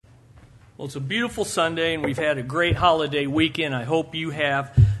Well, it's a beautiful Sunday, and we've had a great holiday weekend. I hope you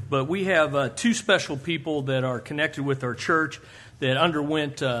have. But we have two special people that are connected with our church that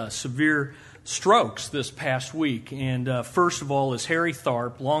underwent severe strokes this past week. And first of all is Harry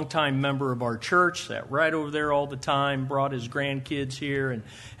Tharp, longtime member of our church, sat right over there all the time, brought his grandkids here, and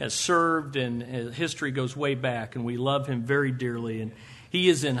has served, and his history goes way back, and we love him very dearly. And he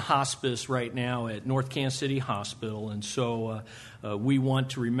is in hospice right now at North Kansas City Hospital, and so we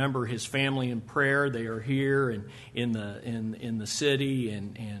want to remember his family in prayer. They are here and in the city,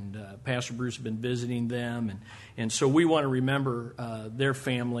 and Pastor Bruce has been visiting them, and so we want to remember their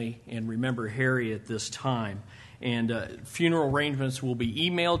family and remember Harry at this time. And funeral arrangements will be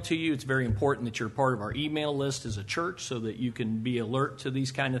emailed to you. It's very important that you're part of our email list as a church so that you can be alert to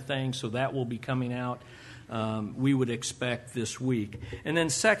these kind of things. So that will be coming out. We would expect this week. And then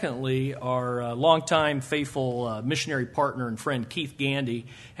secondly, our longtime faithful missionary partner and friend Keith Gandy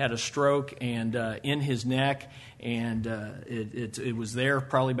had a stroke and in his neck, and it was there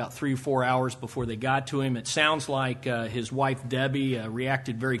probably about 3 or 4 hours before they got to him. It sounds like his wife Debbie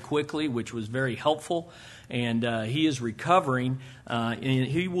reacted very quickly, which was very helpful. And he is recovering, and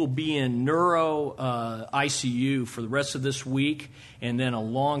he will be in neuro ICU for the rest of this week, and then a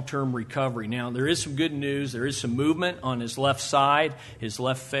long-term recovery. Now, there is some good news. There is some movement on his left side, his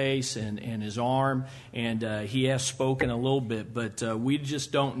left face, and his arm, and he has spoken a little bit, but we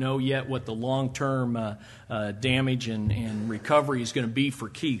just don't know yet what the long-term damage and recovery is going to be for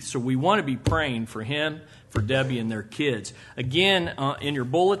Keith. So we want to be praying for him, for Debbie and their kids. Again, in your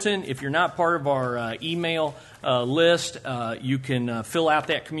bulletin, if you're not part of our email list, you can fill out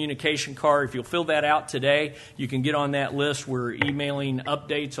that communication card. If you'll fill that out today, you can get on that list. We're emailing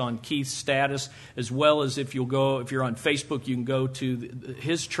updates on Keith's status, as well as if you're on Facebook, you can go to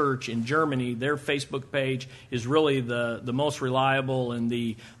his church in Germany. Their Facebook page is really the most reliable and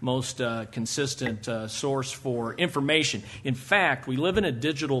the most consistent source for information. In fact, we live in a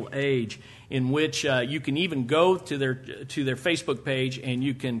digital age in which you can even go to their Facebook page and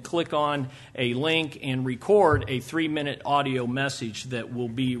you can click on a link and record a 3-minute audio message that will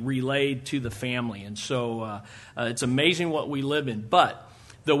be relayed to the family. And so it's amazing what we live in. But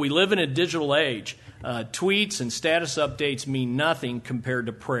though we live in a digital age, tweets and status updates mean nothing compared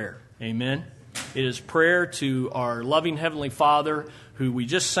to prayer. Amen? It is prayer to our loving Heavenly Father, who we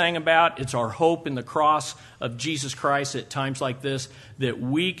just sang about. It's our hope in the cross of Jesus Christ at times like this, that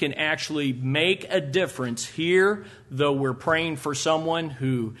we can actually make a difference here, though we're praying for someone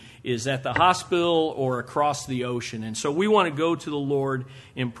who is at the hospital or across the ocean. And so we want to go to the Lord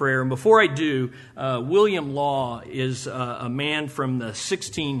in prayer. And before I do, William Law is a man from the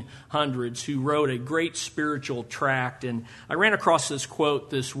 1600s who wrote a great spiritual tract. And I ran across this quote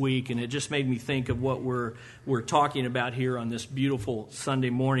this week, and it just made me think of what we're talking about here on this beautiful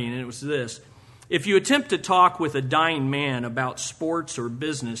Sunday morning. And it was this: if you attempt to talk with a dying man about sports or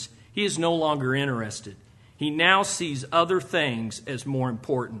business, he is no longer interested. He now sees other things as more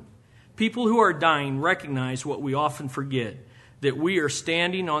important. People who are dying recognize what we often forget, that we are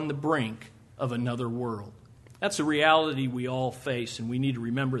standing on the brink of another world. That's a reality we all face, and we need to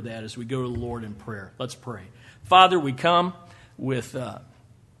remember that as we go to the Lord in prayer. Let's pray. Father, we come with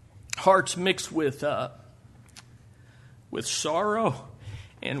hearts mixed with sorrow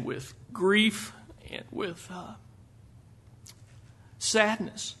and with grief and with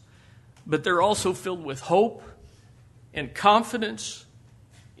sadness. But they're also filled with hope and confidence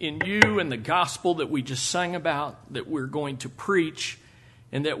in you and the gospel that we just sang about, that we're going to preach,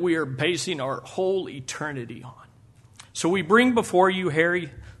 and that we are basing our whole eternity on. So we bring before you Harry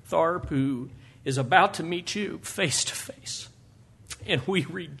Tharp, who is about to meet you face to face. And we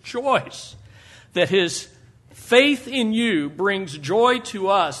rejoice that his faith in you brings joy to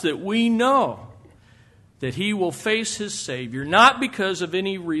us, that we know that he will face his Savior, not because of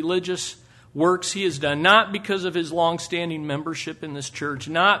any religious works he has done, not because of his long-standing membership in this church,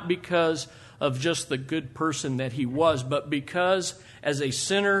 not because of just the good person that he was, but because as a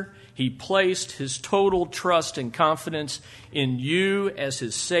sinner, he placed his total trust and confidence in you as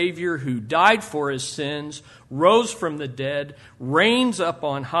his Savior, who died for his sins, rose from the dead, reigns up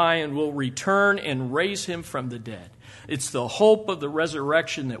on high, and will return and raise him from the dead. It's the hope of the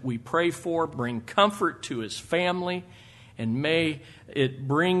resurrection that we pray for. Bring comfort to his family, and may it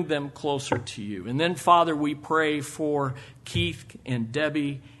bring them closer to you. And then, Father, we pray for Keith and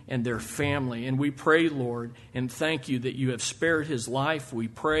Debbie and their family. And we pray, Lord, and thank you that you have spared his life. We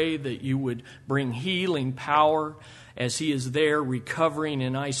pray that you would bring healing power as he is there recovering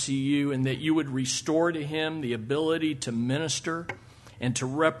in ICU, and that you would restore to him the ability to minister and to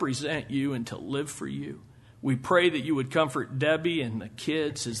represent you and to live for you. We pray that you would comfort Debbie and the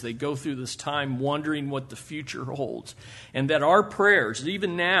kids as they go through this time wondering what the future holds. And that our prayers,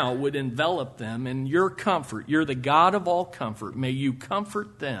 even now, would envelop them in your comfort. You're the God of all comfort. May you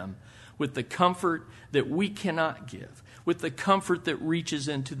comfort them with the comfort that we cannot give, with the comfort that reaches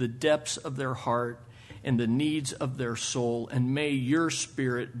into the depths of their heart and the needs of their soul. And may your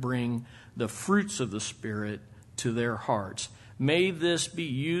Spirit bring the fruits of the Spirit to their hearts. May this be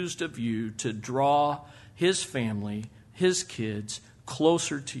used of you to draw his family, his kids,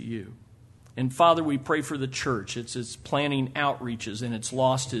 closer to you. And Father, we pray for the church. It's planning outreaches, and it's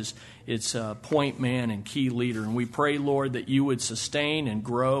lost its point man and key leader. And we pray, Lord, that you would sustain and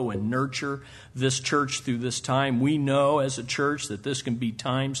grow and nurture this church through this time. We know as a church that this can be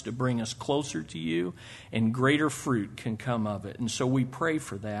times to bring us closer to you, and greater fruit can come of it. And so we pray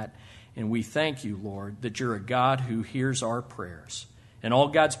for that, and we thank you, Lord, that you're a God who hears our prayers. And all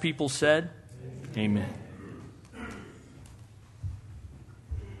God's people said, Amen.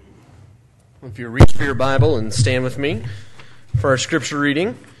 If you reach for your Bible and stand with me for our scripture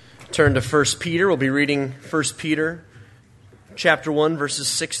reading, turn to 1 Peter. We'll be reading 1 Peter chapter 1, verses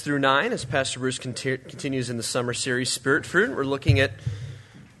 6 through 9, as Pastor Bruce continues in the summer series, Spirit Fruit. We're looking at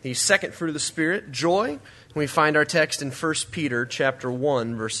the second fruit of the Spirit, joy. And we find our text in 1 Peter chapter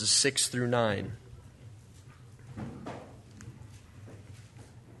 1, verses 6 through 9.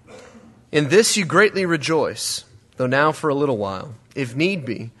 In this you greatly rejoice, though now for a little while, if need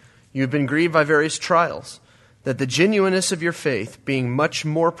be, you have been grieved by various trials, that the genuineness of your faith, being much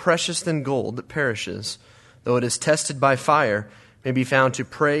more precious than gold that perishes, though it is tested by fire, may be found to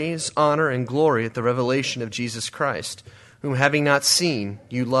praise, honor, and glory at the revelation of Jesus Christ, whom having not seen,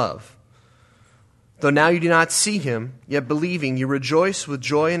 you love. Though now you do not see him, yet believing you rejoice with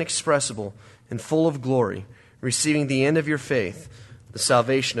joy inexpressible and full of glory, receiving the end of your faith, the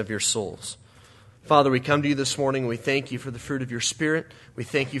salvation of your souls. Father, we come to you this morning. We thank you for the fruit of your Spirit. We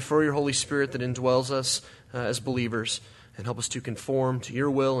thank you for your Holy Spirit that indwells us as believers, and help us to conform to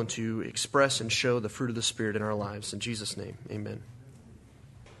your will and to express and show the fruit of the Spirit in our lives. In Jesus' name, amen.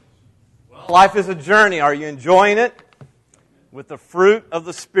 Well, life is a journey. Are you enjoying it? With the fruit of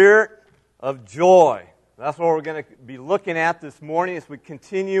the Spirit of joy. That's what we're going to be looking at this morning as we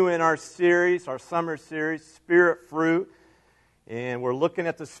continue in our series, our summer series, Spirit Fruit. And we're looking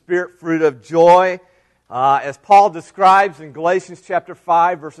at the Spirit fruit of joy. As Paul describes in Galatians chapter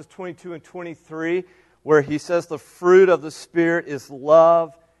 5, verses 22 and 23, where he says the fruit of the Spirit is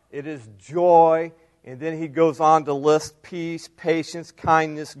love, it is joy, and then he goes on to list peace, patience,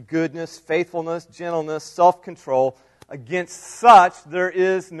 kindness, goodness, faithfulness, gentleness, self-control. Against such there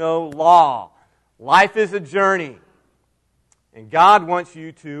is no law. Life is a journey. And God wants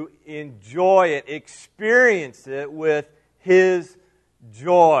you to enjoy it, experience it with his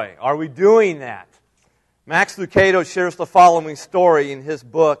joy. Are we doing that? Max Lucado shares the following story in his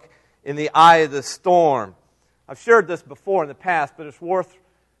book, In the Eye of the Storm. I've shared this before in the past, but it's worth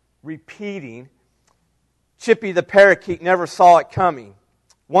repeating. Chippy the parakeet never saw it coming.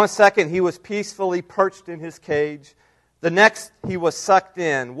 One second he was peacefully perched in his cage. The next he was sucked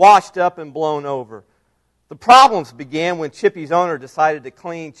in, washed up and blown over. The problems began when Chippy's owner decided to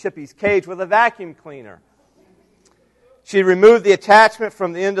clean Chippy's cage with a vacuum cleaner. She removed the attachment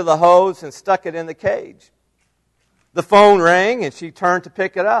from the end of the hose and stuck it in the cage. The phone rang and she turned to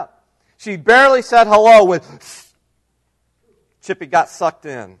pick it up. She barely said hello when Chippy got sucked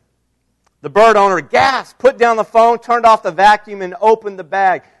in. The bird owner gasped, put down the phone, turned off the vacuum, and opened the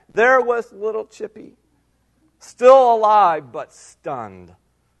bag. There was little Chippy, still alive but stunned.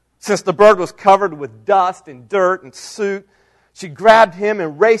 Since the bird was covered with dust and dirt and soot, she grabbed him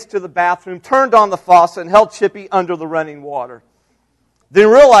and raced to the bathroom, turned on the faucet, and held Chippy under the running water. Then,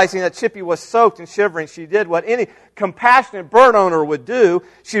 realizing that Chippy was soaked and shivering, she did what any compassionate bird owner would do.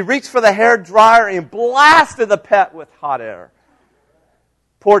 She reached for the hair dryer and blasted the pet with hot air.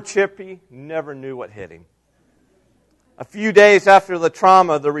 Poor Chippy never knew what hit him. A few days after the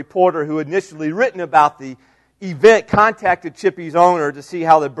trauma, the reporter who had initially written about the event contacted Chippy's owner to see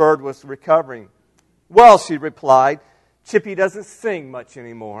how the bird was recovering. Well, she replied, Chippy doesn't sing much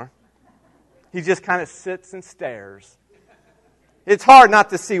anymore. He just kind of sits and stares. It's hard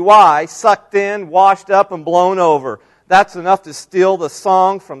not to see why. Sucked in, washed up, and blown over. That's enough to steal the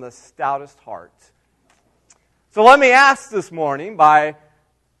song from the stoutest heart. So let me ask this morning, by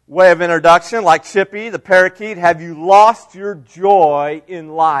way of introduction, like Chippy, the parakeet, have you lost your joy in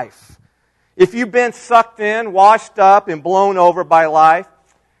life? If you've been sucked in, washed up, and blown over by life,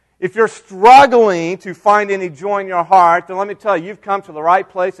 if you're struggling to find any joy in your heart, then let me tell you, you've come to the right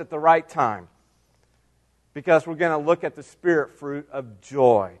place at the right time. Because we're going to look at the Spirit fruit of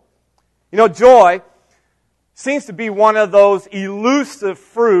joy. You know, joy, seems to be one of those elusive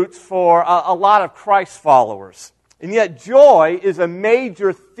fruits for a lot of Christ followers. And yet joy is a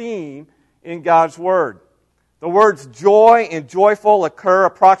major theme in God's Word. The words joy and joyful occur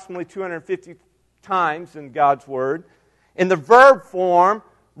approximately 250 times in God's Word. And the verb form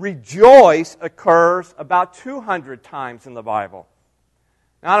rejoice occurs about 200 times in the Bible.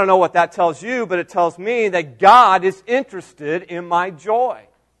 Now, I don't know what that tells you, but it tells me that God is interested in my joy.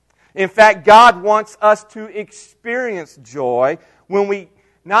 In fact, God wants us to experience joy when we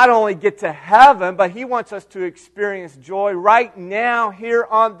not only get to heaven, but He wants us to experience joy right now here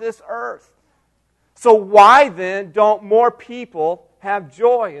on this earth. So why then don't more people have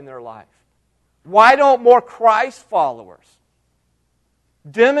joy in their life? Why don't more Christ followers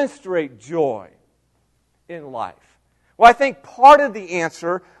demonstrate joy in life? Well, I think part of the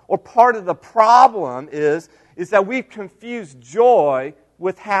answer or part of the problem is that we've confused joy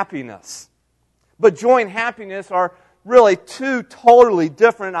with happiness. But joy and happiness are really two totally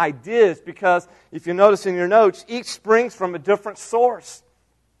different ideas because, if you notice in your notes, each springs from a different source.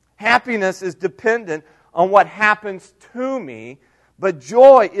 Happiness is dependent on what happens to me, but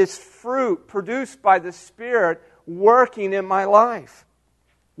joy is fruit produced by the Spirit working in my life.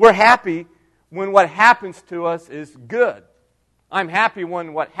 We're happy when what happens to us is good. I'm happy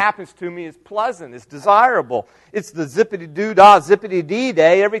when what happens to me is pleasant, is desirable. It's the zippity-doo-dah, zippity-dee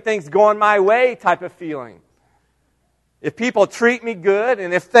day, everything's going my way type of feeling. If people treat me good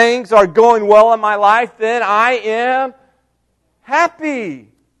and if things are going well in my life, then I am happy.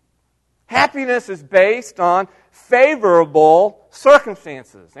 Happiness is based on favorable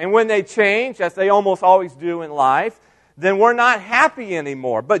circumstances. And when they change, as they almost always do in life, then we're not happy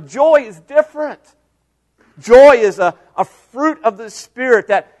anymore. But joy is different. Joy is a fruit of the Spirit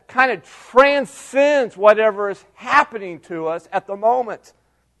that kind of transcends whatever is happening to us at the moment.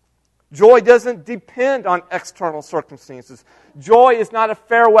 Joy doesn't depend on external circumstances. Joy is not a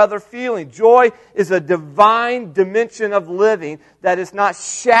fair weather feeling. Joy is a divine dimension of living that is not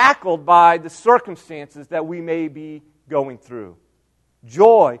shackled by the circumstances that we may be going through.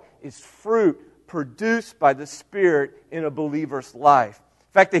 Joy is fruit produced by the Spirit in a believer's life.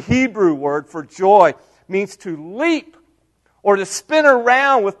 In fact, the Hebrew word for joy means to leap or to spin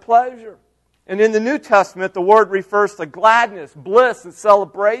around with pleasure. And in the New Testament, the word refers to gladness, bliss, and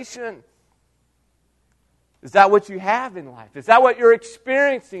celebration. Is that what you have in life? Is that what you're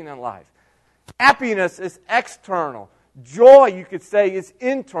experiencing in life? Happiness is external. Joy, you could say, is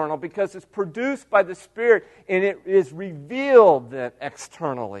internal because it's produced by the Spirit and it is revealed then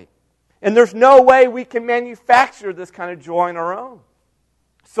externally. And there's no way we can manufacture this kind of joy on our own.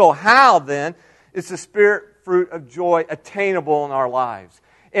 So how then is the Spirit fruit of joy attainable in our lives?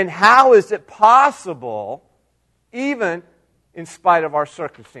 And how is it possible, even in spite of our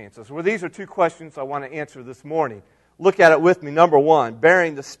circumstances? Well, these are two questions I want to answer this morning. Look at it with me. Number one,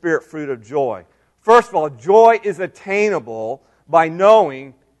 bearing the Spirit fruit of joy. First of all, joy is attainable by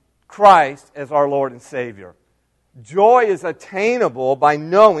knowing Christ as our Lord and Savior. Joy is attainable by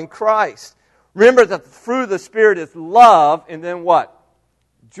knowing Christ. Remember that the fruit of the Spirit is love and then what?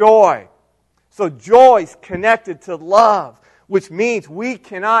 Joy. So joy is connected to love, which means we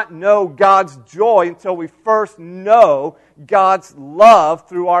cannot know God's joy until we first know God's love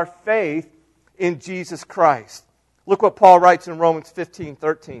through our faith in Jesus Christ. Look what Paul writes in Romans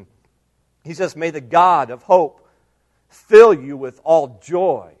 15:13. He says, "May the God of hope fill you with all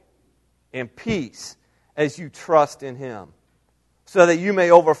joy and peace as you trust in Him, so that you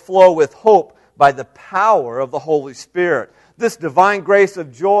may overflow with hope by the power of the Holy Spirit." This divine grace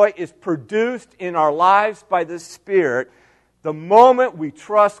of joy is produced in our lives by the Spirit the moment we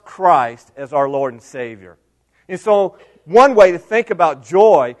trust Christ as our Lord and Savior. And so, one way to think about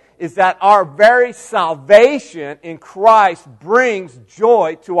joy is that our very salvation in Christ brings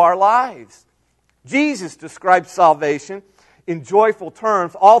joy to our lives. Jesus describes salvation in joyful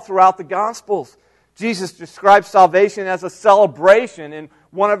terms all throughout the Gospels. Jesus describes salvation as a celebration in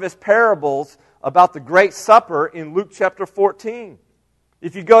one of His parables about the Great Supper in Luke chapter 14.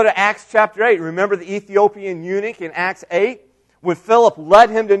 If you go to Acts chapter 8, remember the Ethiopian eunuch in Acts 8? When Philip led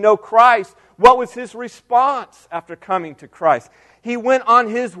him to know Christ, what was his response after coming to Christ? He went on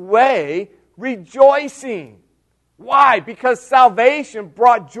his way rejoicing. Why? Because salvation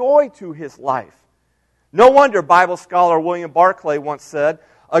brought joy to his life. No wonder Bible scholar William Barclay once said,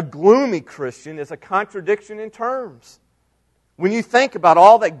 "A gloomy Christian is a contradiction in terms." When you think about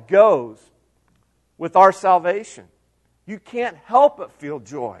all that goes with our salvation, you can't help but feel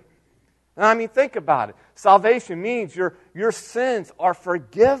joy. And I mean, think about it. Salvation means your sins are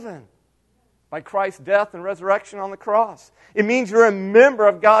forgiven by Christ's death and resurrection on the cross. It means you're a member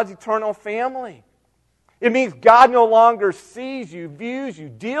of God's eternal family. It means God no longer sees you, views you,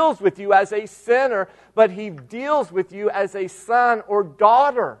 deals with you as a sinner, but He deals with you as a son or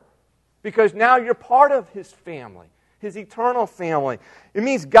daughter, because now you're part of His family, His eternal family. It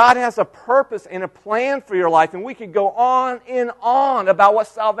means God has a purpose and a plan for your life, and we could go on and on about what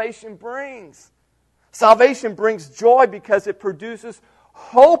salvation brings. Salvation brings joy because it produces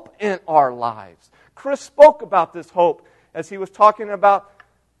hope in our lives. Chris spoke about this hope as he was talking about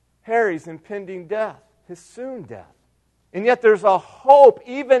Harry's impending death, his soon death. And yet there's a hope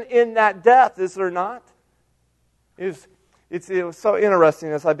even in that death, is there not? It was so interesting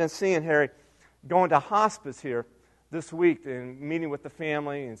as I've been seeing Harry going to hospice here this week and meeting with the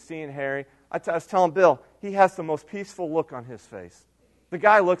family and seeing Harry. I was telling Bill, he has the most peaceful look on his face. The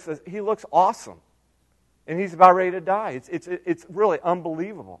guy looks awesome. And he's about ready to die. It's really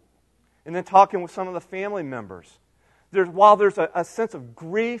unbelievable. And then talking with some of the family members. While there's a sense of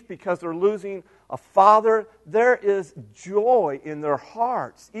grief because they're losing a father, there is joy in their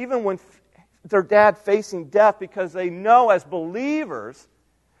hearts, even when their dad facing death, because they know as believers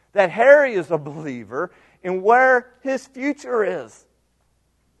that Harry is a believer and where his future is.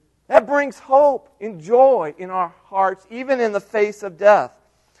 That brings hope and joy in our hearts, even in the face of death.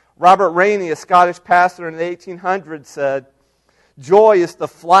 Robert Rainey, a Scottish pastor in the 1800s, said, "Joy is the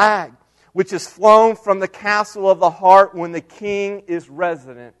flag which is flown from the castle of the heart when the king is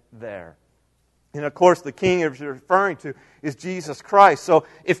resident there." And of course, the king he's referring to is Jesus Christ. So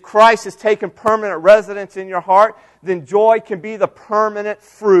if Christ has taken permanent residence in your heart, then joy can be the permanent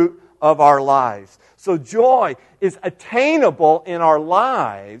fruit of our lives. So joy is attainable in our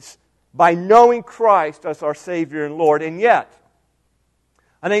lives by knowing Christ as our Savior and Lord. And yet,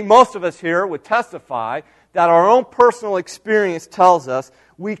 I think most of us here would testify that our own personal experience tells us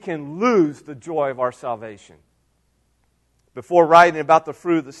we can lose the joy of our salvation. Before writing about the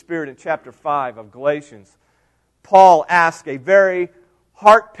fruit of the Spirit in chapter 5 of Galatians, Paul asked a very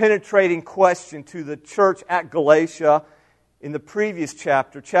heart-penetrating question to the church at Galatia in the previous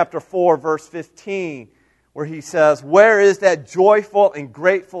chapter, chapter 4, verse 15, where he says, "Where is that joyful and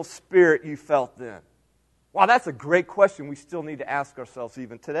grateful spirit you felt then?" Wow, that's a great question we still need to ask ourselves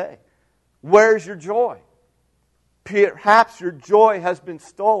even today. Where's your joy? Perhaps your joy has been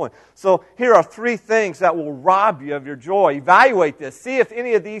stolen. So here are 3 things that will rob you of your joy. Evaluate this. See if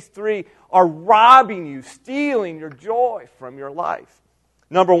any of these 3 are robbing you, stealing your joy from your life.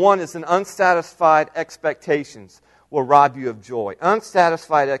 Number 1 is an unsatisfied expectations will rob you of joy.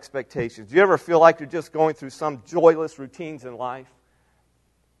 Unsatisfied expectations. Do you ever feel like you're just going through some joyless routines in life?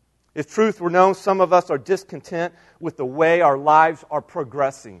 If truth were known, some of us are discontent with the way our lives are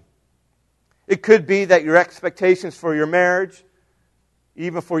progressing. It could be that your expectations for your marriage,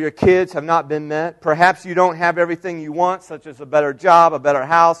 even for your kids, have not been met. Perhaps you don't have everything you want, such as a better job, a better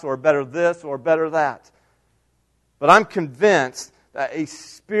house, or a better this, or a better that. But I'm convinced that a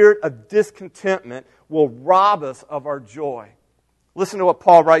spirit of discontentment will rob us of our joy. Listen to what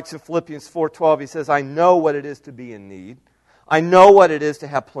Paul writes in Philippians 4:12. He says, "I know what it is to be in need. I know what it is to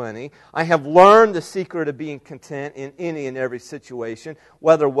have plenty. I have learned the secret of being content in any and every situation,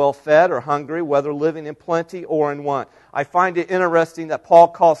 whether well-fed or hungry, whether living in plenty or in want." I find it interesting that Paul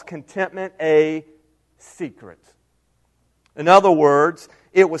calls contentment a secret. In other words,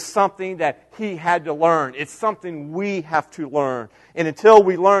 it was something that he had to learn. It's something we have to learn. And until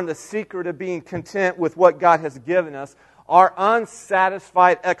we learn the secret of being content with what God has given us, our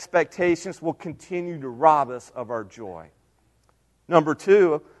unsatisfied expectations will continue to rob us of our joy. Number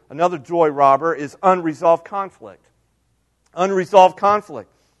 2, another joy robber is unresolved conflict. Unresolved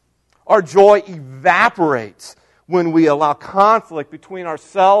conflict. Our joy evaporates when we allow conflict between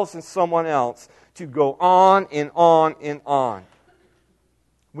ourselves and someone else to go on and on and on.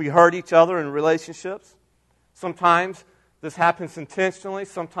 We hurt each other in relationships. Sometimes this happens intentionally.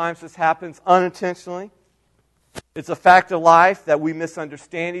 Sometimes this happens unintentionally. It's a fact of life that we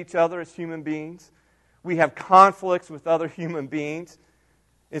misunderstand each other as human beings. We have conflicts with other human beings.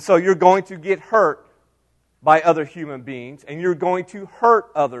 And so you're going to get hurt by other human beings. And you're going to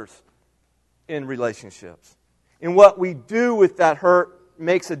hurt others in relationships. And what we do with that hurt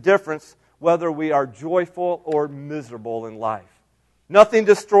makes a difference whether we are joyful or miserable in life. Nothing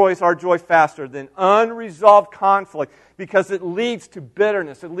destroys our joy faster than unresolved conflict because it leads to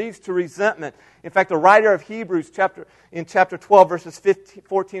bitterness. It leads to resentment. In fact, the writer of Hebrews in chapter 12, verses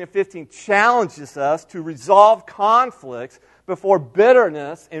 14 and 15, challenges us to resolve conflicts before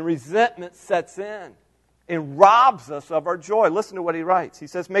bitterness and resentment sets in and robs us of our joy. Listen to what he writes. He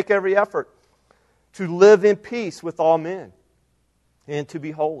says, "Make every effort to live in peace with all men and to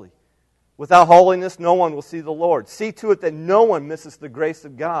be holy. Without holiness, no one will see the Lord. See to it that no one misses the grace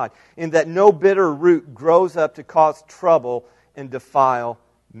of God, and that no bitter root grows up to cause trouble and defile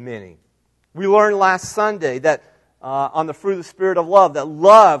many. We learned last Sunday that on the fruit of the Spirit of love, that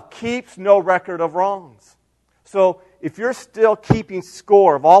love keeps no record of wrongs. So if you're still keeping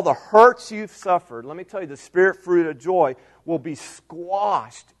score of all the hurts you've suffered, let me tell you, the Spirit fruit of joy will be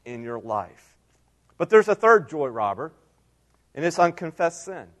squashed in your life. But there's a third joy robber, and it's unconfessed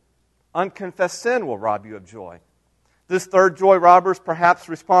sin. Unconfessed sin will rob you of joy. This third joy robber is perhaps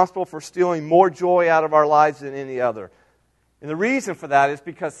responsible for stealing more joy out of our lives than any other. And the reason for that is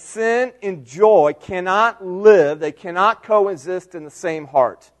because sin and joy cannot live, they cannot coexist in the same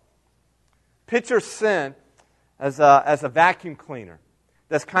heart. Picture sin as a vacuum cleaner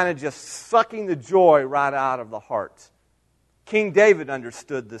that's kind of just sucking the joy right out of the heart. King David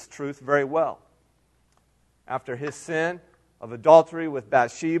understood this truth very well. After his sin of adultery with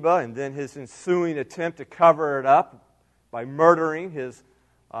Bathsheba, and then his ensuing attempt to cover it up by murdering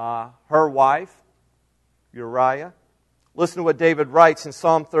her wife, Uriah. Listen to what David writes in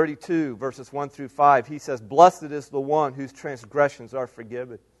Psalm 32, verses 1 through 5. He says, "Blessed is the one whose transgressions are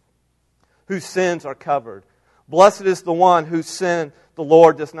forgiven, whose sins are covered. Blessed is the one whose sin the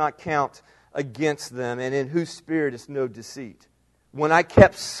Lord does not count against them, and in whose spirit is no deceit. When I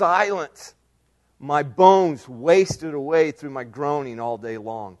kept silent, my bones wasted away through my groaning all day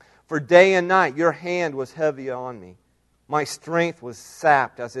long. For day and night your hand was heavy on me. My strength was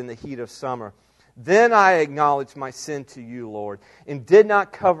sapped as in the heat of summer. Then I acknowledged my sin to you, Lord, and did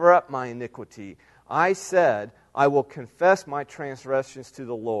not cover up my iniquity. I said, I will confess my transgressions to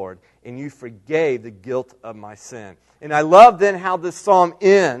the Lord, and you forgave the guilt of my sin." And I love then how this psalm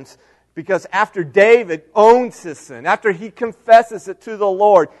ends, because after David owns his sin, after he confesses it to the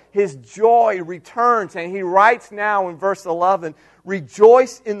Lord, his joy returns. And he writes now in verse 11,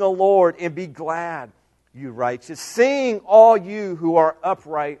 "Rejoice in the Lord and be glad, you righteous. Sing, all you who are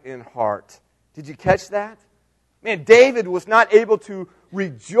upright in heart." Did you catch that? Man, David was not able to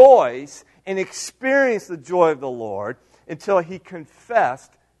rejoice and experience the joy of the Lord until he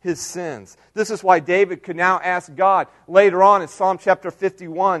confessed his sins. This is why David could now ask God later on in Psalm chapter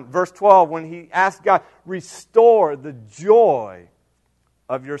 51, verse 12, when he asked God, "Restore the joy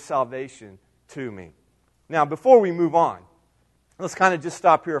of your salvation to me." Now, before we move on, let's kind of just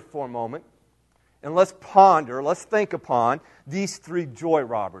stop here for a moment and let's ponder, let's think upon these three joy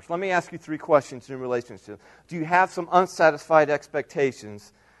robbers. Let me ask you three questions in relation to them. Do you have some unsatisfied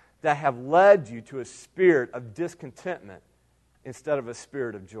expectations that have led you to a spirit of discontentment instead of a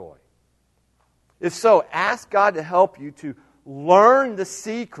spirit of joy? If so, ask God to help you to learn the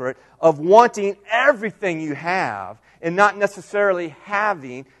secret of wanting everything you have and not necessarily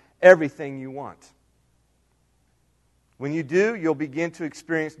having everything you want. When you do, you'll begin to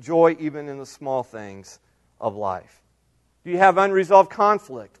experience joy even in the small things of life. Do you have unresolved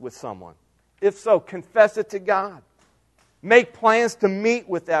conflict with someone? If so, confess it to God. Make plans to meet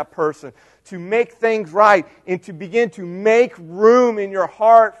with that person, to make things right, and to begin to make room in your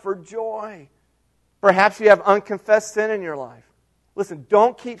heart for joy. Perhaps you have unconfessed sin in your life. Listen,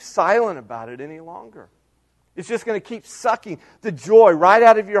 don't keep silent about it any longer. It's just going to keep sucking the joy right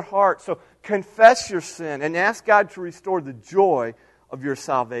out of your heart. So confess your sin and ask God to restore the joy of your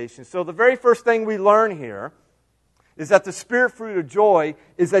salvation. So the very first thing we learn here is that the spirit fruit of joy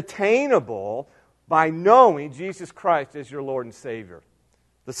is attainable by knowing Jesus Christ as your Lord and Savior.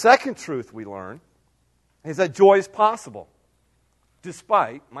 The second truth we learn is that joy is possible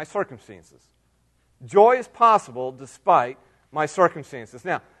despite my circumstances. Joy is possible despite my circumstances.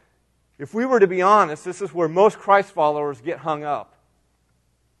 Now, if we were to be honest, this is where most Christ followers get hung up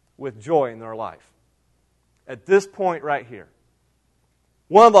with joy in their life. At this point right here.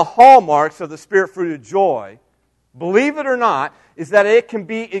 One of the hallmarks of the spirit fruit of joy, believe it or not, is that it can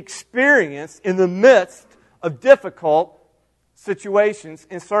be experienced in the midst of difficult situations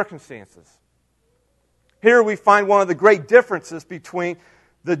and circumstances. Here we find one of the great differences between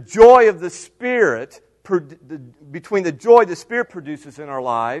the joy of the Spirit, between the joy the Spirit produces in our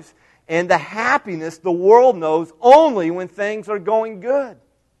lives and the happiness the world knows only when things are going good.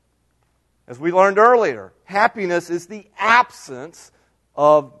 As we learned earlier, happiness is the absence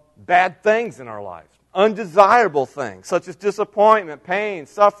of bad things in our lives. Undesirable things, such as disappointment, pain,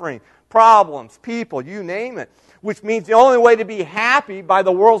 suffering, problems, people, you name it. Which means the only way to be happy by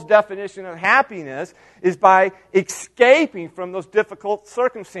the world's definition of happiness is by escaping from those difficult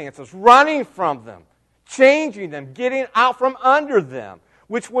circumstances, running from them, changing them, getting out from under them,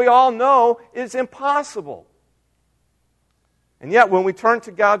 which we all know is impossible. And yet, when we turn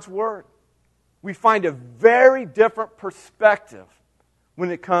to God's Word, we find a very different perspective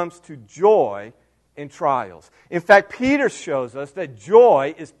when it comes to joy in trials. In fact, Peter shows us that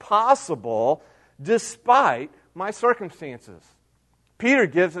joy is possible despite my circumstances. Peter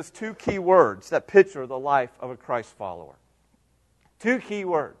gives us two key words that picture the life of a Christ follower. Two key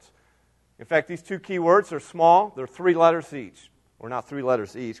words. In fact, these two key words are small. They're 3 letters each. Or not 3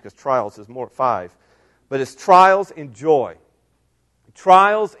 letters each, because trials is more 5. But it's trials and joy.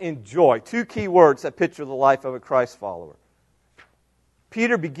 Trials and joy. Two key words that picture the life of a Christ follower.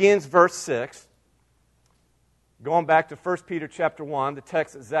 Peter begins verse 6. Going back to 1 Peter chapter 1, the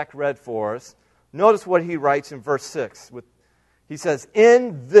text that Zach read for us. Notice what he writes in verse 6. He says,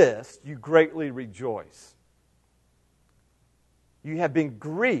 "In this you greatly rejoice. You have been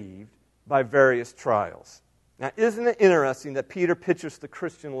grieved by various trials." Now, isn't it interesting that Peter pictures the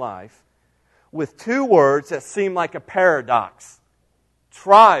Christian life with 2 words that seem like a paradox?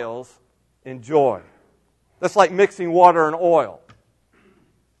 Trials and joy. That's like mixing water and oil.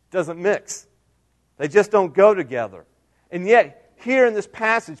 It doesn't mix. They just don't go together. And yet, here in this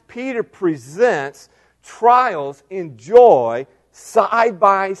passage, Peter presents trials and joy side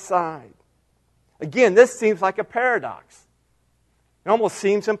by side. Again, this seems like a paradox. It almost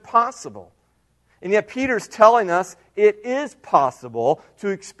seems impossible. And yet Peter's telling us it is possible to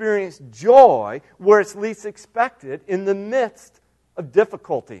experience joy where it's least expected in the midst of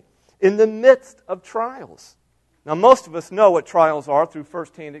difficulty, in the midst of trials. Now, most of us know what trials are through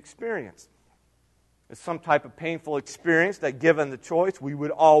firsthand experience. It's some type of painful experience that, given the choice, we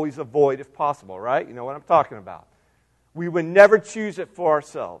would always avoid if possible, right? You know what I'm talking about. We would never choose it for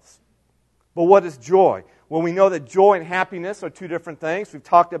ourselves. But what is joy? Well, we know that joy and happiness are 2 different things. We've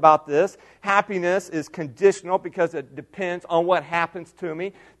talked about this. Happiness is conditional because it depends on what happens to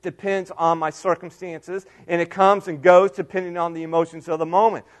me, depends on my circumstances, and it comes and goes depending on the emotions of the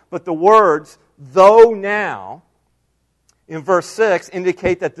moment. But the words, though now, in verse 6,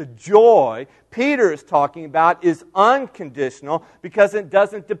 indicate that the joy Peter is talking about is unconditional because it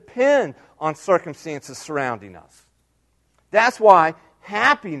doesn't depend on circumstances surrounding us. That's why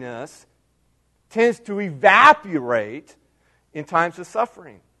happiness tends to evaporate in times of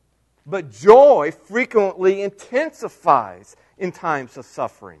suffering. But joy frequently intensifies in times of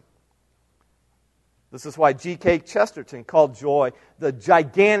suffering. This is why G.K. Chesterton called joy the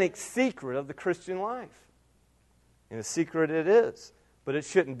gigantic secret of the Christian life. And a secret it is. But it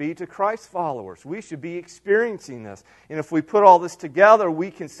shouldn't be to Christ followers. We should be experiencing this. And if we put all this together, we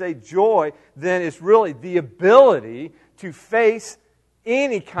can say joy then is really the ability to face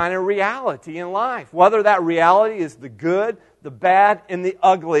any kind of reality in life. Whether that reality is the good, the bad, and the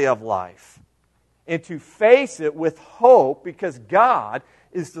ugly of life. And to face it with hope because God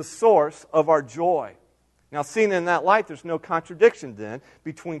is the source of our joy. Now, seen in that light, there's no contradiction then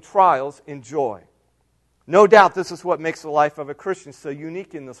between trials and joy. No doubt this is what makes the life of a Christian so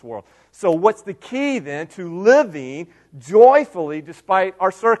unique in this world. So what's the key then to living joyfully despite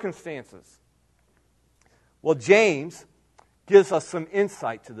our circumstances? Well, James gives us some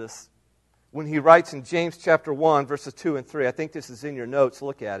insight to this when he writes in James chapter 1, verses 2 and 3. I think this is in your notes.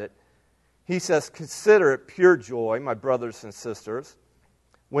 Look at it. He says, "Consider it pure joy, my brothers and sisters,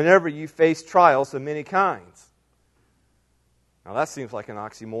 whenever you face trials of many kinds." Now that seems like an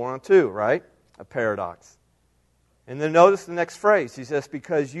oxymoron too, right? A paradox. And then notice the next phrase. He says,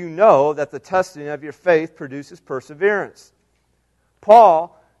 "Because you know that the testing of your faith produces perseverance."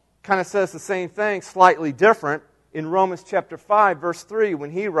 Paul kind of says the same thing, slightly different, in Romans chapter 5, verse 3,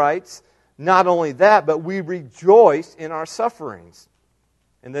 when he writes, "Not only that, but we rejoice in our sufferings."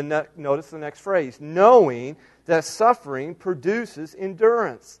 And then notice the next phrase, "knowing that suffering produces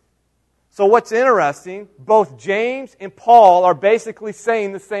endurance." So what's interesting, both James and Paul are basically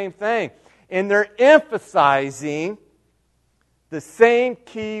saying the same thing. And they're emphasizing the same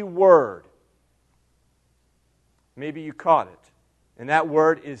key word. Maybe you caught it. And that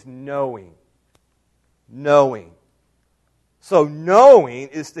word is knowing. Knowing. So knowing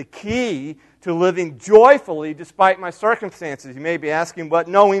is the key to living joyfully despite my circumstances. You may be asking, but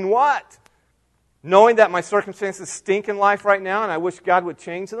knowing what? Knowing that my circumstances stink in life right now and I wish God would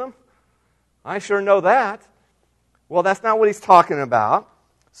change them? I sure know that. Well, that's not what he's talking about.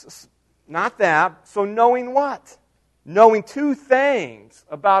 Not that. So knowing what? Knowing 2 things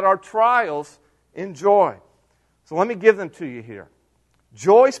about our trials in joy. So let me give them to you here.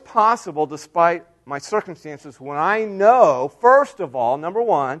 Joy is possible despite my circumstances when I know, first of all, number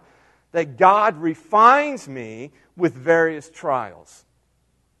 1, that God refines me with various trials.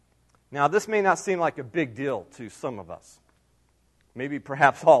 Now, this may not seem like a big deal to some of us. Maybe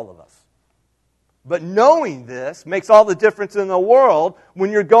perhaps all of us. But knowing this makes all the difference in the world when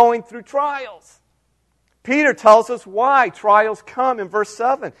you're going through trials. Peter tells us why trials come in verse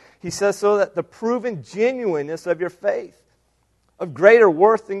 7. He says, so that the proven genuineness of your faith, of greater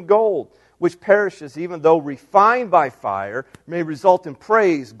worth than gold, which perishes even though refined by fire, may result in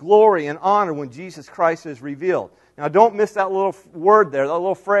praise, glory, and honor when Jesus Christ is revealed. Now don't miss that little word there, that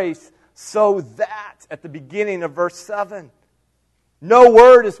little phrase, so that, at the beginning of verse 7. No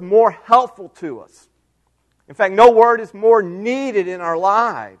word is more helpful to us. In fact, no word is more needed in our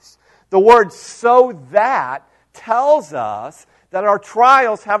lives. The word so that tells us that our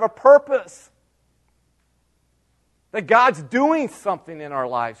trials have a purpose. That God's doing something in our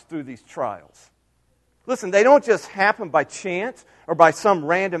lives through these trials. Listen, they don't just happen by chance or by some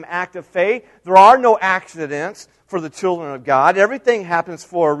random act of faith. There are no accidents for the children of God. Everything happens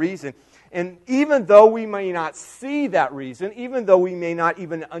for a reason. And even though we may not see that reason, even though we may not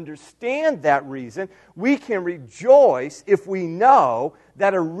even understand that reason, we can rejoice if we know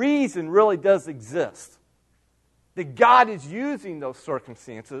that a reason really does exist. That God is using those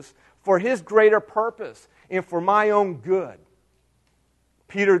circumstances for His greater purpose and for my own good.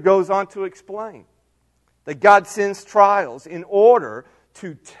 Peter goes on to explain that God sends trials in order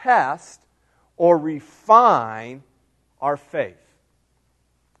to test or refine our faith.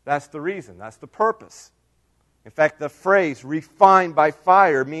 That's the reason. That's the purpose. In fact, the phrase refined by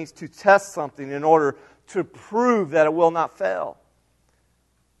fire means to test something in order to prove that it will not fail.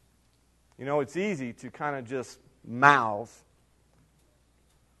 You know, it's easy to kind of just mouth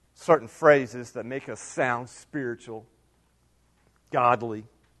certain phrases that make us sound spiritual, godly,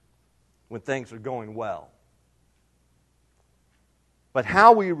 when things are going well. But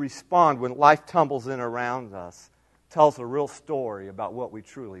how we respond when life tumbles in around us tells a real story about what we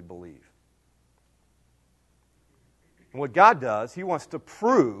truly believe. And what God does, He wants to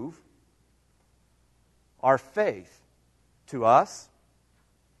prove our faith to us,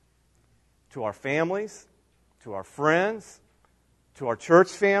 to our families, to our friends, to our church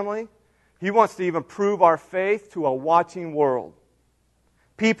family. He wants to even prove our faith to a watching world.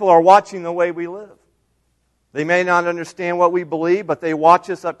 People are watching the way we live. They may not understand what we believe, but they watch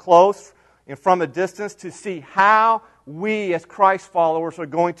us up close and from a distance to see how we as Christ followers are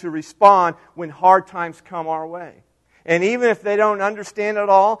going to respond when hard times come our way. And even if they don't understand it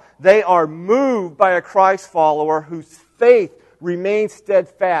all, they are moved by a Christ follower whose faith remains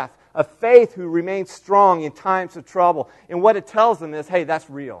steadfast, a faith who remains strong in times of trouble. And what it tells them is, hey, that's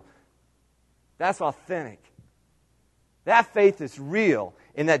real. That's authentic. That faith is real,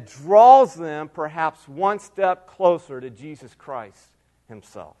 and that draws them perhaps one step closer to Jesus Christ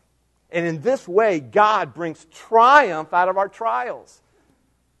Himself. And in this way, God brings triumph out of our trials.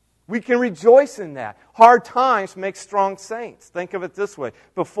 We can rejoice in that. Hard times make strong saints. Think of it this way.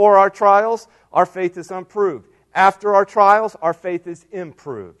 Before our trials, our faith is unproved. After our trials, our faith is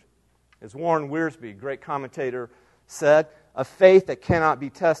improved. As Warren Wiersbe, great commentator, said, a faith that cannot be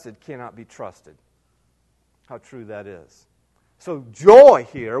tested cannot be trusted. How true that is. So joy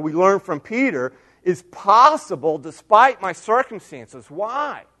here, we learn from Peter, is possible despite my circumstances.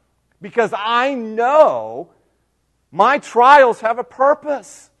 Why? Because I know my trials have a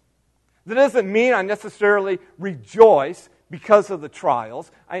purpose. That doesn't mean I necessarily rejoice because of the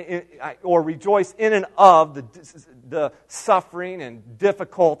trials, or rejoice in and of the suffering and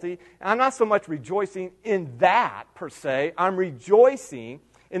difficulty. And I'm not so much rejoicing in that per se. I'm rejoicing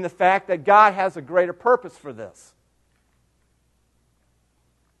in the fact that God has a greater purpose for this.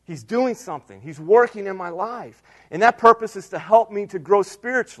 He's doing something. He's working in my life. And that purpose is to help me to grow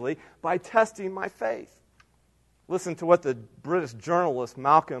spiritually by testing my faith. Listen to what the British journalist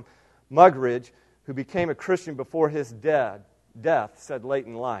Malcolm Muggeridge, who became a Christian before his death, said late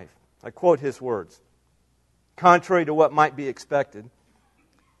in life. I quote his words. Contrary to what might be expected,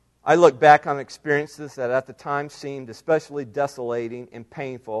 I look back on experiences that at the time seemed especially desolating and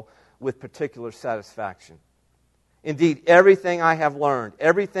painful with particular satisfaction. Indeed, everything I have learned,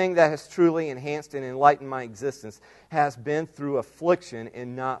 everything that has truly enhanced and enlightened my existence has been through affliction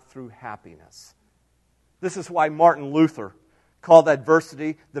and not through happiness. This is why Martin Luther called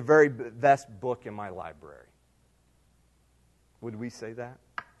adversity the very best book in my library. Would we say that?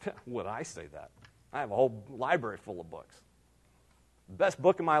 Would I say that? I have a whole library full of books. The best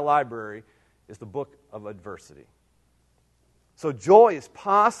book in my library is the book of adversity. So joy is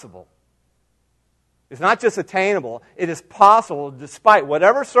possible. It's not just attainable, it is possible despite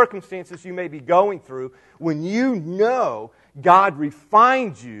whatever circumstances you may be going through when you know God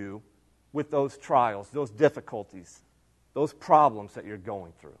refined you with those trials, those difficulties, those problems that you're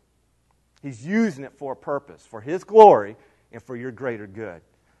going through. He's using it for a purpose, for His glory and for your greater good.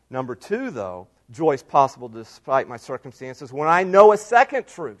 Number two, though, joy is possible despite my circumstances when I know a second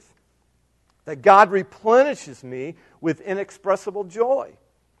truth, that God replenishes me with inexpressible joy.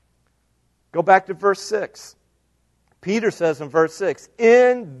 Go back to verse 6. Peter says in verse 6,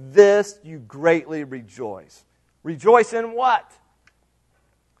 in this you greatly rejoice. Rejoice in what?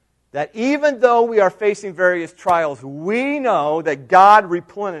 That even though we are facing various trials, we know that God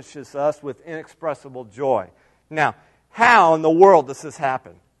replenishes us with inexpressible joy. Now, how in the world does this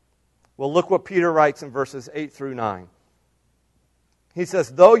happen? Well, look what Peter writes in verses 8 through 9. He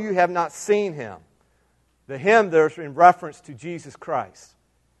says, though you have not seen Him. The Him there's in reference to Jesus Christ.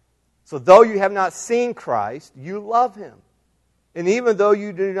 So though you have not seen Christ, you love Him. And even though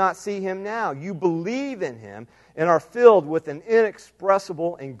you do not see Him now, you believe in Him and are filled with an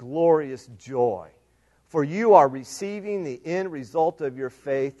inexpressible and glorious joy. For you are receiving the end result of your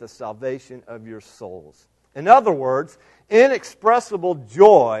faith, the salvation of your souls. In other words, inexpressible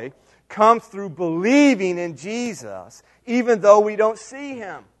joy comes through believing in Jesus, even though we don't see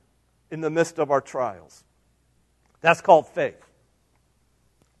Him in the midst of our trials. That's called faith,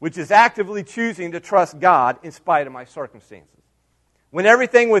 which is actively choosing to trust God in spite of my circumstances. When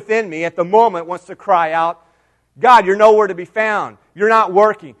everything within me at the moment wants to cry out, God, you're nowhere to be found. You're not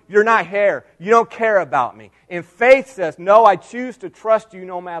working. You're not here. You don't care about me. And faith says, no, I choose to trust you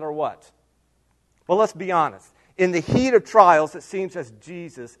no matter what. But let's be honest. In the heat of trials, it seems as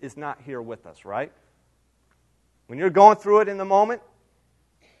Jesus is not here with us, right? When you're going through it in the moment,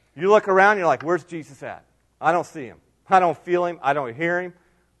 you look around and you're like, where's Jesus at? I don't see Him. I don't feel Him. I don't hear Him.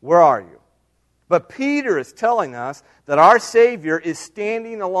 Where are you? But Peter is telling us that our Savior is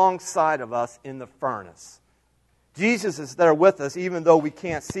standing alongside of us in the furnace. Jesus is there with us even though we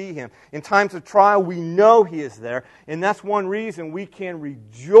can't see Him. In times of trial, we know He is there, and that's one reason we can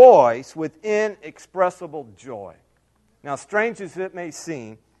rejoice with inexpressible joy. Now, strange as it may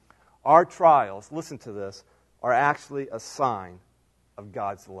seem, our trials, listen to this, are actually a sign of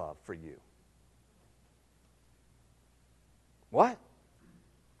God's love for you. What?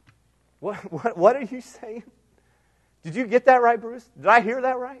 What are you saying? Did you get that right, Bruce? Did I hear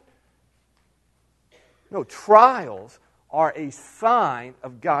that right? No, trials are a sign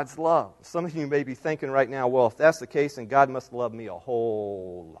of God's love. Some of you may be thinking right now, well, if that's the case, then God must love me a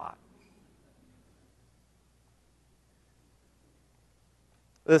whole lot.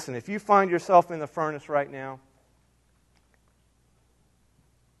 Listen, if you find yourself in the furnace right now,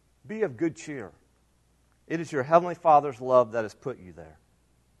 be of good cheer. It is your Heavenly Father's love that has put you there.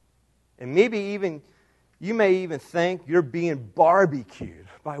 And maybe even, you may even think you're being barbecued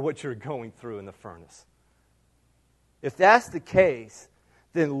by what you're going through in the furnace. If that's the case,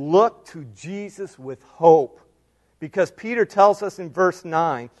 then look to Jesus with hope. Because Peter tells us in verse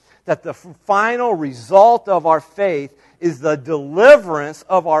 9 that the final result of our faith is the deliverance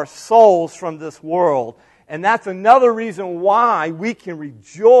of our souls from this world. And that's another reason why we can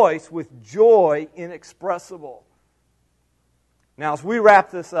rejoice with joy inexpressible. Now, as we wrap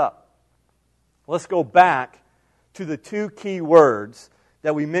this up, let's go back to the two key words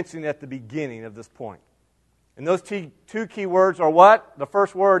that we mentioned at the beginning of this point. And those two key words are what? The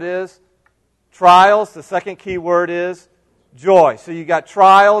first word is trials. The second key word is joy. So you got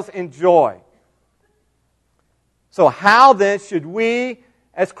trials and joy. So how then should we,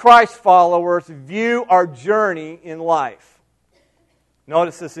 as Christ followers, view our journey in life?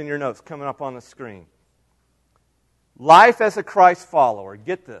 Notice this in your notes coming up on the screen. Life as a Christ follower,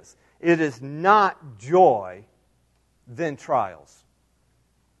 get this, it is not joy, then trials.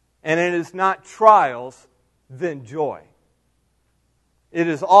 And it is not trials, then joy. It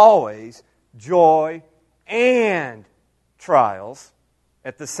is always joy and trials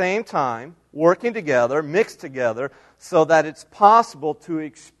at the same time, working together, mixed together, so that it's possible to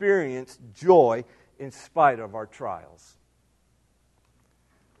experience joy in spite of our trials.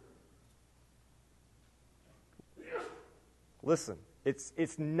 Listen,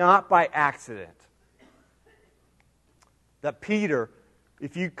 it's not by accident that Peter,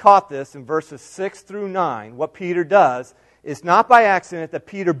 if you caught this in verses 6 through 9, what Peter does, it's not by accident that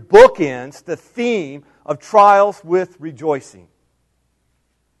Peter bookends the theme of trials with rejoicing.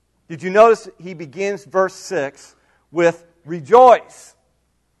 Did you notice he begins verse 6 with rejoice?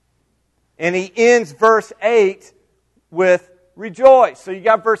 And he ends verse 8 with rejoice. So you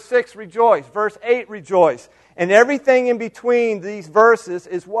got verse 6, rejoice. Verse 8, rejoice. And everything in between these verses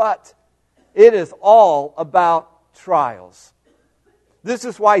is what? It is all about trials. This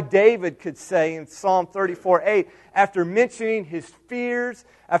is why David could say in Psalm 34:8, after mentioning his fears,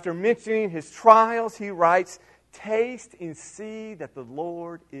 after mentioning his trials, he writes, taste and see that the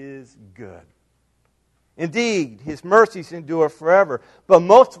Lord is good. Indeed, His mercies endure forever. But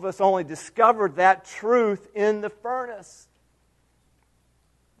most of us only discovered that truth in the furnace.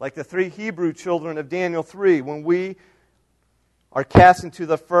 Like the 3 Hebrew children of Daniel 3, when we are cast into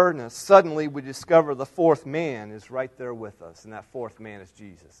the furnace, suddenly we discover the 4th man is right there with us, and that 4th man is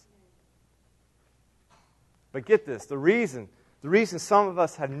Jesus. But get this, the reason some of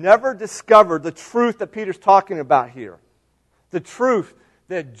us have never discovered the truth that Peter's talking about here, the truth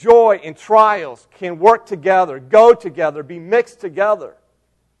that joy and trials can work together, go together, be mixed together,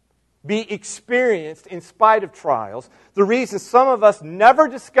 be experienced in spite of trials. The reason some of us never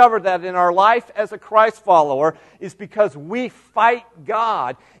discovered that in our life as a Christ follower is because we fight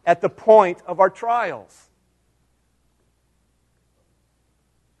God at the point of our trials.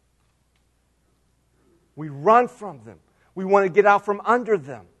 We run from them. We want to get out from under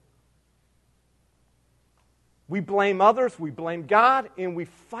them. We blame others, we blame God, and we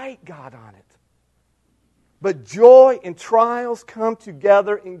fight God on it. But joy and trials come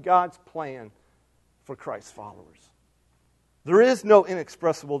together in God's plan for Christ's followers. There is no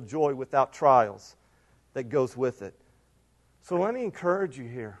inexpressible joy without trials that goes with it. So let me encourage you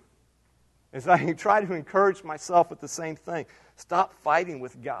here, as I try to encourage myself with the same thing. Stop fighting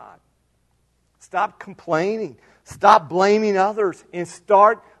with God. Stop complaining. Stop blaming others. And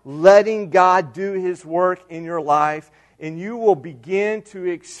start letting God do His work in your life. And you will begin to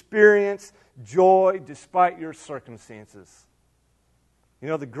experience joy despite your circumstances. You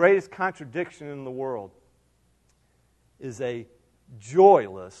know, the greatest contradiction in the world is a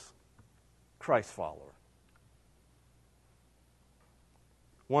joyless Christ follower.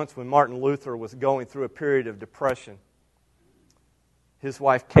 Once when Martin Luther was going through a period of depression, his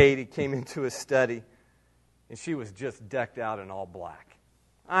wife Katie came into his study and she was just decked out in all black.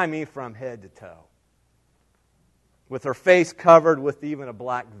 I mean from head to toe. With her face covered with even a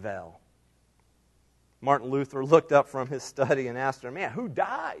black veil. Martin Luther looked up from his study and asked her, "Man, who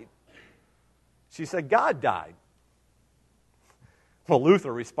died?" She said, "God died." Well,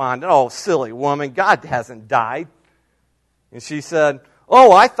 Luther responded, "Oh, silly woman, God hasn't died." And she said,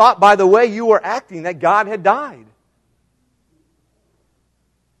 "Oh, I thought by the way you were acting that God had died."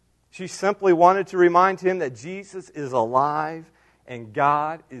 She simply wanted to remind him that Jesus is alive and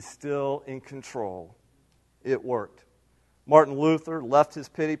God is still in control. It worked. Martin Luther left his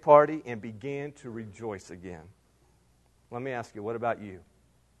pity party and began to rejoice again. Let me ask you, what about you?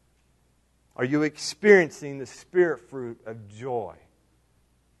 Are you experiencing the spirit fruit of joy?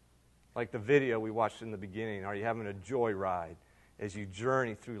 Like the video we watched in the beginning, are you having a joy ride as you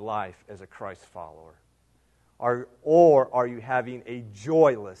journey through life as a Christ follower? Or are you having a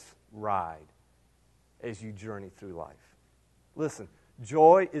joyless ride as you journey through life? Listen,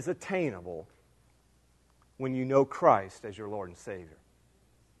 joy is attainable when you know Christ as your Lord and Savior.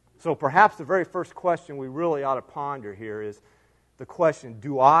 So perhaps the very first question we really ought to ponder here is the question,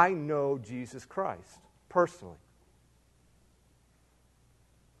 do I know Jesus Christ personally?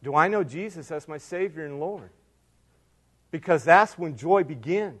 Do I know Jesus as my Savior and Lord? Because that's when joy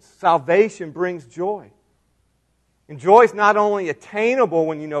begins. Salvation brings joy. And joy is not only attainable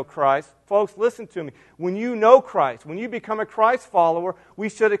when you know Christ. Folks, listen to me. When you know Christ, when you become a Christ follower, we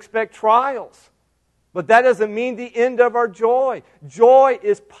should expect trials. But that doesn't mean the end of our joy. Joy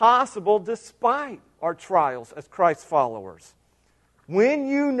is possible despite our trials as Christ followers. When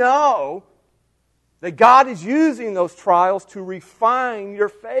you know that God is using those trials to refine your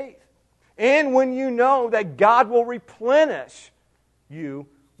faith, and when you know that God will replenish you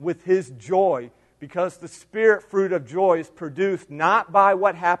with His joy, because the Spirit fruit of joy is produced not by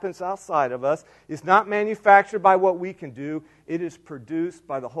what happens outside of us, it's not manufactured by what we can do, it is produced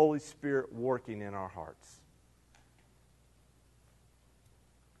by the Holy Spirit working in our hearts.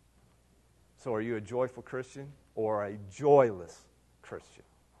 So are you a joyful Christian or a joyless Christian?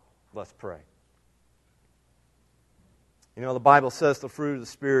 Let's pray. You know, the Bible says the fruit of the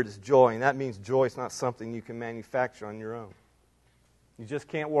Spirit is joy, and that means joy is not something you can manufacture on your own. You just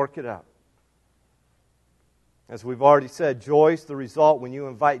can't work it out. As we've already said, joy is the result when you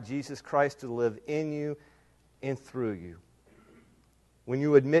invite Jesus Christ to live in you and through you. When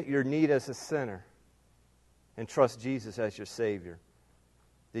you admit your need as a sinner and trust Jesus as your Savior,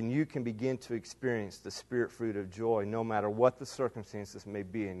 then you can begin to experience the Spirit fruit of joy no matter what the circumstances may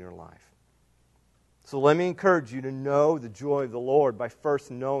be in your life. So let me encourage you to know the joy of the Lord by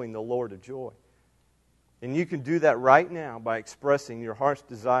first knowing the Lord of joy. And you can do that right now by expressing your heart's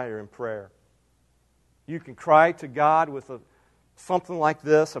desire in prayer. You can cry to God with something like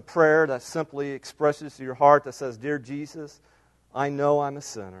this, a prayer that simply expresses to your heart that says, "Dear Jesus, I know I'm a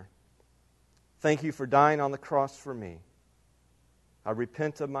sinner. Thank you for dying on the cross for me. I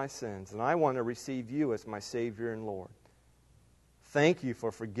repent of my sins, and I want to receive you as my Savior and Lord. Thank you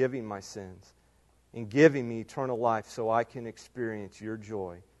for forgiving my sins in giving me eternal life so I can experience your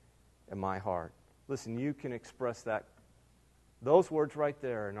joy in my heart. Listen, you can express those words right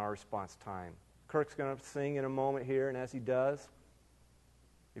there in our response time. Kirk's going to sing in a moment here, and as he does,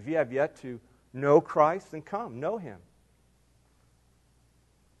 if you have yet to know Christ, then come, know Him.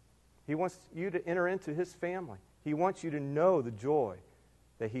 He wants you to enter into His family. He wants you to know the joy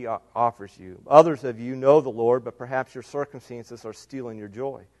that He offers you. Others of you know the Lord, but perhaps your circumstances are stealing your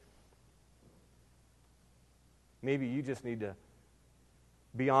joy. Maybe you just need to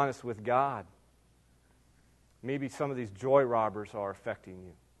be honest with God. Maybe some of these joy robbers are affecting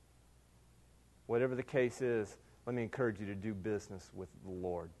you. Whatever the case is, let me encourage you to do business with the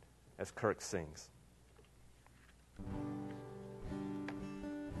Lord as Kirk sings.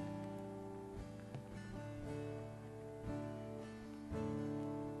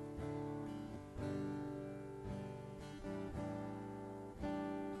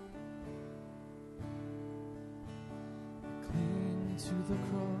 Cling to the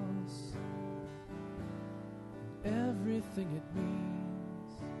cross, everything it means.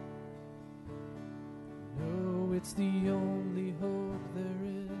 No, it's the only hope there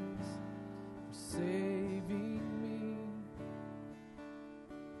is for saving me.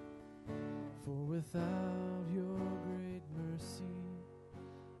 For without